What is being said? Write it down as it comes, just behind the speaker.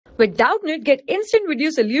With Doubtnut, get instant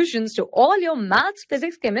video solutions to all your maths,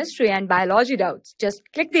 physics, chemistry, and biology doubts. Just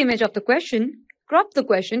click the image of the question, crop the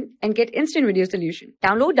question, and get instant video solution.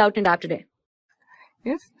 Download Doubtnut app today.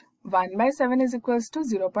 If 1 by 7 is equals to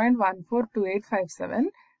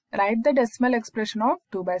 0.142857, write the decimal expression of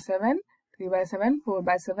 2 by 7, 3 by 7, 4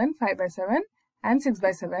 by 7, 5 by 7, and 6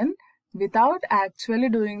 by 7 without actually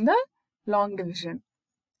doing the long division.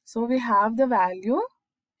 So we have the value.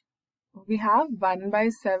 We have 1 by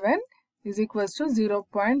 7 is equals to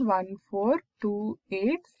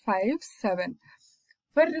 0.142857.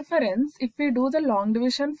 For reference, if we do the long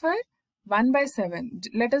division for 1 by 7,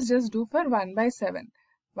 let us just do for 1 by 7.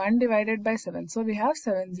 1 divided by 7. So we have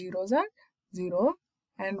 7 zeros are 0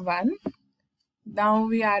 and 1. Now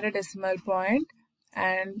we add a decimal point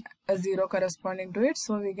and a 0 corresponding to it.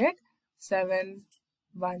 So we get 7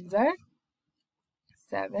 ones are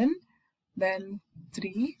 7, then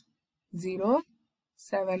 3, 0,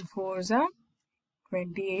 7 fours are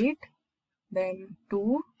 28, then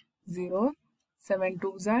 2, 0, 7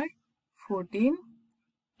 twos are 14,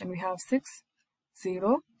 and we have 6,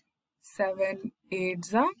 0, 7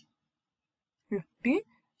 eights are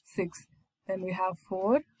 56, then we have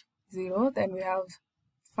 4, 0, then we have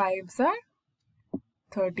 5s are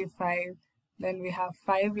 35, then we have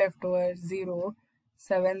 5 left over, 0,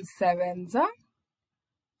 7 sevens are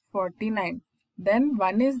 49. Then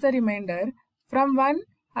 1 is the remainder. From 1,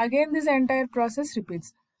 again this entire process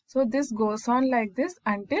repeats. So this goes on like this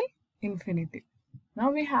until infinity.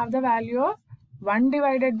 Now we have the value of 1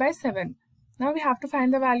 divided by 7. Now we have to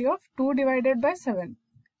find the value of 2 divided by 7.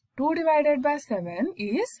 2 divided by 7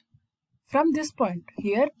 is from this point.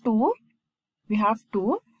 Here 2, we have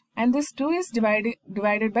 2 and this 2 is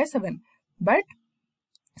divided by 7. But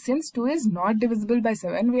since 2 is not divisible by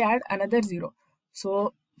 7, we add another 0.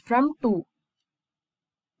 So from 2,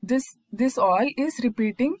 this all is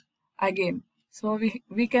repeating again. So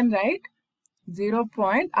we can write 0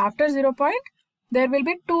 point, after 0 point there will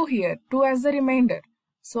be 2 here, 2 as the remainder.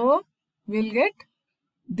 So we'll get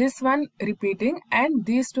this one repeating and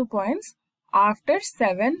these 2 points after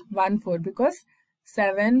 7, 1, 4, because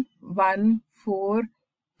 7, 1, 4,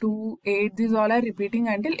 2, 8, these all are repeating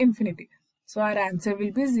until infinity. So our answer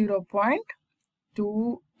will be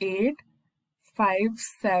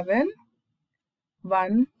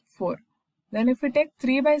 0.285714. Then if we take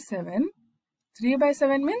 3 by 7, 3 by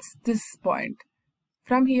 7 means this point.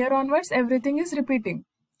 From here onwards everything is repeating.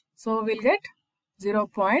 So we'll get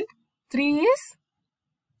 0.3 is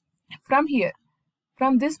from here.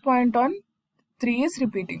 From this point on 3 is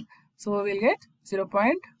repeating. So we'll get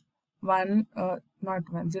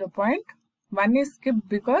 0.1 is skipped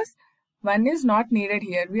because 1 is not needed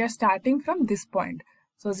here. We are starting from this point.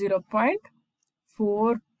 So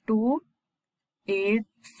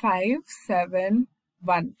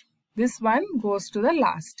 0.428571. This one goes to the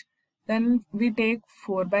last. Then we take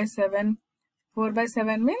 4 by 7. 4 by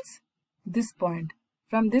 7 means this point.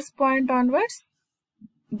 From this point onwards,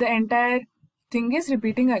 the entire thing is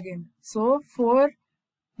repeating again. So 4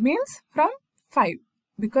 means from 5.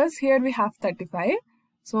 Because here we have 35.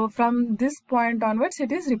 So from this point onwards,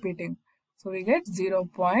 it is repeating. So we get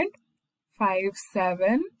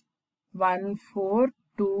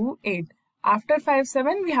 0.571428. After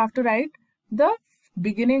 57, we have to write the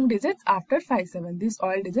beginning digits after 57. These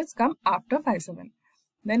all digits come after 57.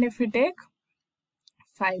 Then if we take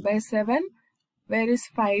 5 by 7, where is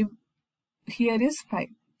 5? Here is 5.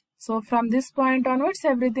 So from this point onwards,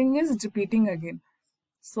 everything is repeating again.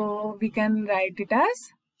 So we can write it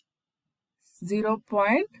as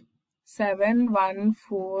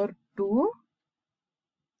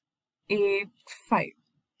 0.714285.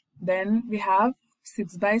 Then we have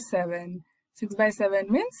 6 by 7. 6 by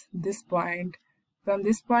 7 means this point. From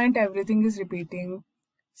this point everything is repeating.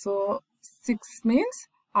 So 6 means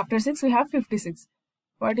after 6 we have 56.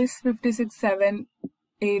 What is 56? 7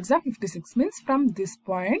 8s are 56 means from this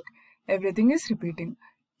point everything is repeating.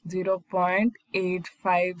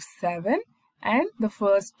 0.857 and the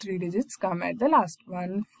first 3 digits come at the last.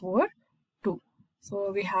 1, 4, 2.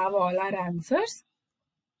 So we have all our answers.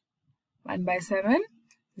 1 by 7.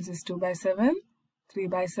 This is 2 by 7. 3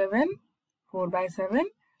 by 7. 4 by 7.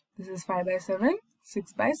 This is 5 by 7.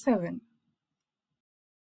 6 by 7.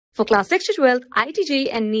 For class 6 to 12, IIT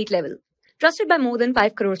JEE and NEET level. Trusted by more than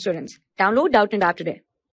 5 crore students. Download Doubtnut app today.